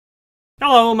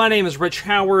Hello, my name is Rich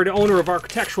Howard, owner of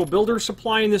Architectural Builders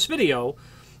Supply. In this video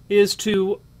is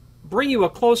to bring you a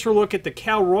closer look at the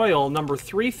Cal-Royal number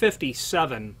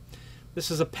 357. This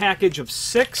is a package of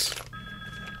 6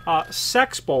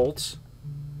 sex bolts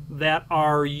that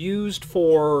are used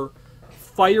for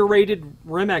fire-rated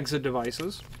rim exit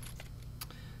devices.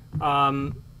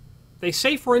 They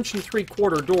say for 1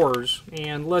 3/4 doors,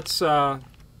 and let's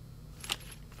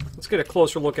get a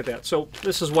closer look at that. So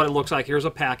this is what it looks like. Here's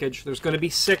a package. There's going to be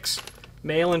 6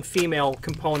 male and female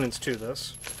components to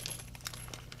this.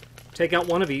 Take out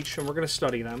one of each, and we're going to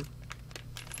study them.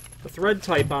 The thread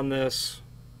type on this,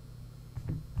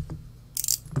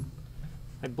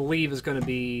 I believe, is going to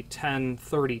be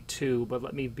 1032, but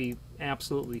let me be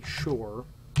absolutely sure.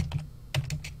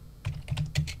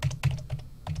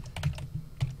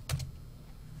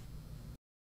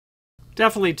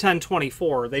 Definitely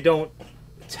 1024. They don't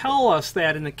tell us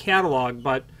that in the catalog,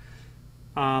 but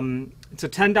it's a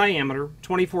 10 diameter,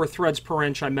 24 threads per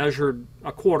inch. I measured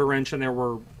a 1/4 inch, and there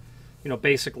were,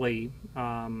 basically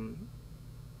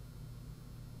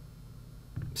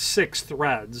 6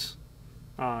 threads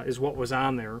is what was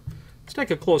on there. Let's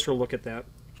take a closer look at that.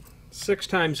 6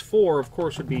 times 4, of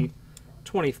course, would be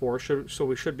 24, so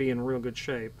we should be in real good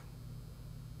shape.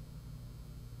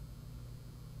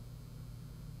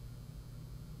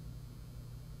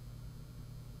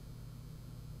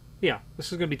 Yeah,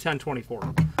 this is going to be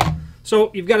 1024. So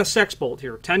you've got a sex bolt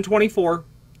here, 1024,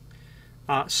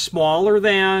 smaller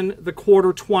than the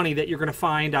 1/4 20 that you're going to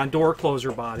find on door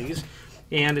closer bodies.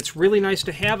 And it's really nice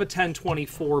to have a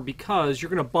 1024 because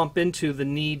you're going to bump into the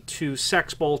need to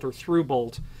sex bolt or through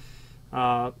bolt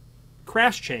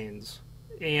crash chains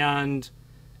and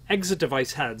exit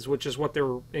device heads, which is what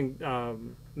they're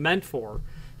meant for.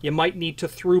 You might need to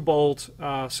through bolt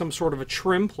some sort of a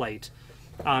trim plate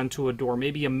onto a door,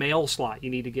 maybe a mail slot you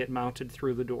need to get mounted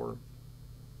through the door.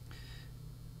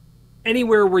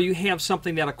 Anywhere where you have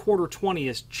something that a 1/4 20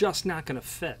 is just not going to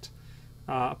fit,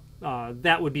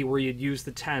 that would be where you'd use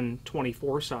the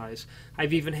 1024 size.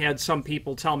 I've even had some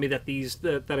people tell me that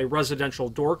that a residential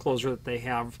door closer that they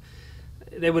have,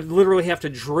 they would literally have to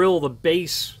drill the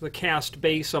base, the cast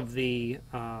base of the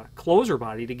closer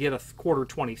body to get a 1/4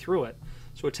 20 through it.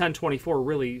 So a 1024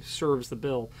 really serves the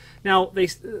bill. Now,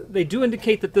 they do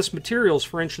indicate that this material is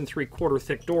for 1 3/4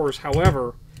 thick doors.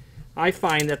 However, I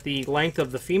find that the length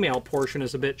of the female portion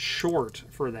is a bit short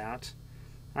for that.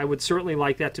 I would certainly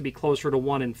like that to be closer to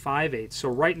 1 5/8. So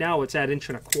right now it's at 1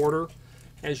 1/4,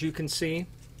 as you can see.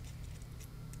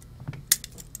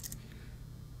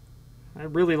 I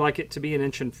really like it to be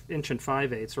 1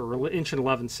 5/8 or 1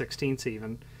 11/16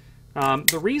 even.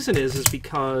 The reason is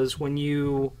because when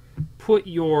you put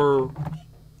you're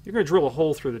going to drill a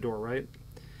hole through the door, right?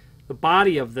 The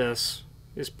body of this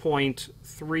is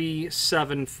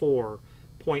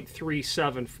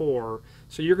 0.374,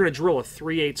 so you're going to drill a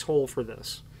 3/8 hole for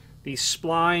this. These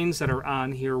splines that are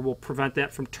on here will prevent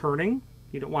that from turning.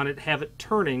 You don't want to have it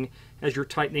turning as you're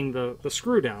tightening the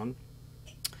screw down.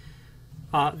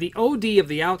 The OD of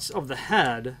the outs of the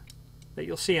head that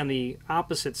you'll see on the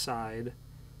opposite side,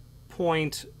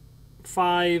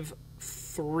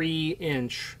 0.53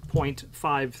 inch,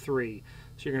 0.53.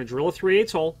 So you're going to drill a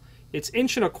 3/8 hole. It's 1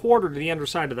 1/4 to the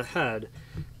underside of the head.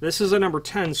 This is a number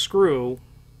 10 screw.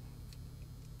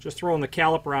 Just throwing the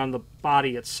caliper on the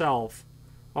body itself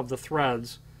of the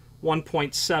threads,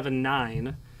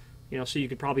 1.79. So you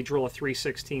could probably drill a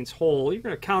 3/16 hole. You're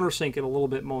going to countersink it a little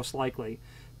bit most likely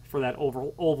for that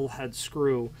oval head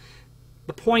screw.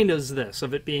 The point is this,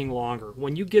 of it being longer.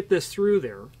 When you get this through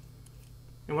there,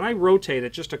 and when I rotate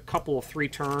it just a couple of 3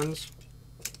 turns,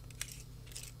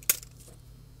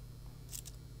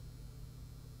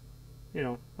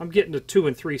 I'm getting to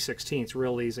 2 3/16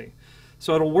 real easy.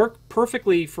 So it'll work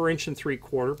perfectly for 1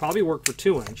 3/4, probably work for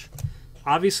 2 inch.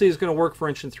 Obviously it's going to work for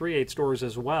 1 3/8 doors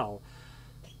as well.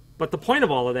 But the point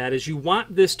of all of that is you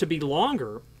want this to be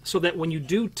longer so that when you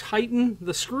do tighten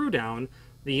the screw down,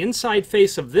 the inside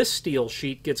face of this steel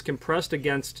sheet gets compressed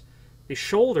against the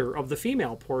shoulder of the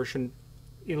female portion,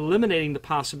 eliminating the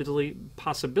possibility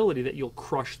that you'll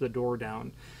crush the door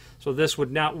down. So this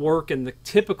would not work in the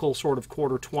typical sort of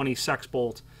 1/4 20 sex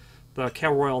bolt. The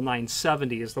Cal-Royal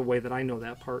 970 is the way that I know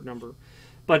that part number.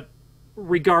 But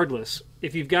regardless,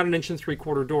 if you've got an 1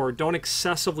 3/4 door, don't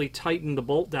excessively tighten the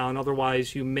bolt down,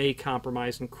 otherwise you may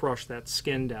compromise and crush that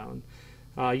skin down.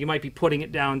 You might be putting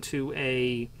it down to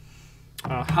a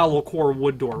hollow core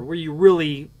wood door where you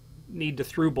really need to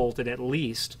through bolt it at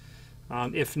least.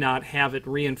 If not, have it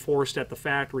reinforced at the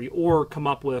factory or come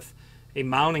up with a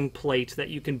mounting plate that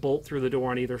you can bolt through the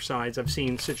door on either sides. I've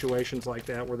seen situations like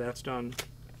that where that's done.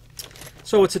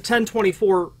 So it's a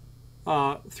 1024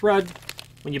 thread.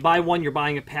 When you buy one, you're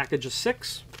buying a package of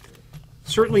 6.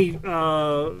 Certainly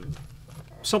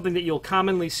something that you'll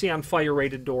commonly see on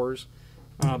fire-rated doors,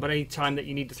 but any time that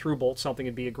you need to through-bolt something,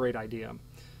 it'd be a great idea.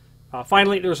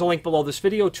 Finally, there's a link below this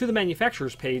video to the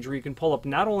manufacturer's page where you can pull up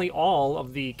not only all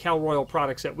of the Cal-Royal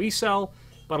products that we sell,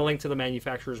 but a link to the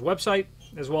manufacturer's website,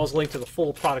 as well as a link to the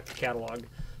full product catalog.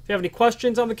 If you have any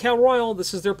questions on the Cal-Royal,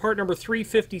 this is their part number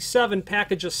 357,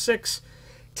 package of 6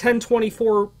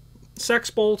 1024 sex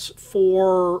bolts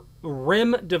for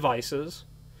rim devices.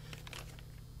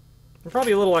 And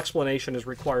probably a little explanation is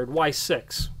required. Why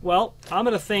 6? Well, I'm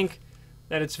going to think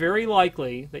that it's very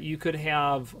likely that you could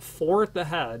have 4 at the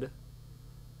head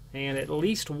and at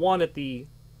least 1 at the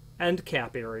end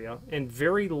cap area, and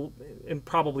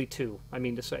probably 2, I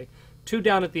mean to say. 2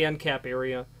 down at the end cap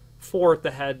area, 4 at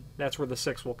the head. That's where the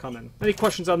 6 will come in. Any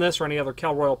questions on this or any other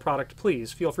Cal-Royal product,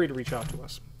 please feel free to reach out to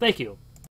us. Thank you.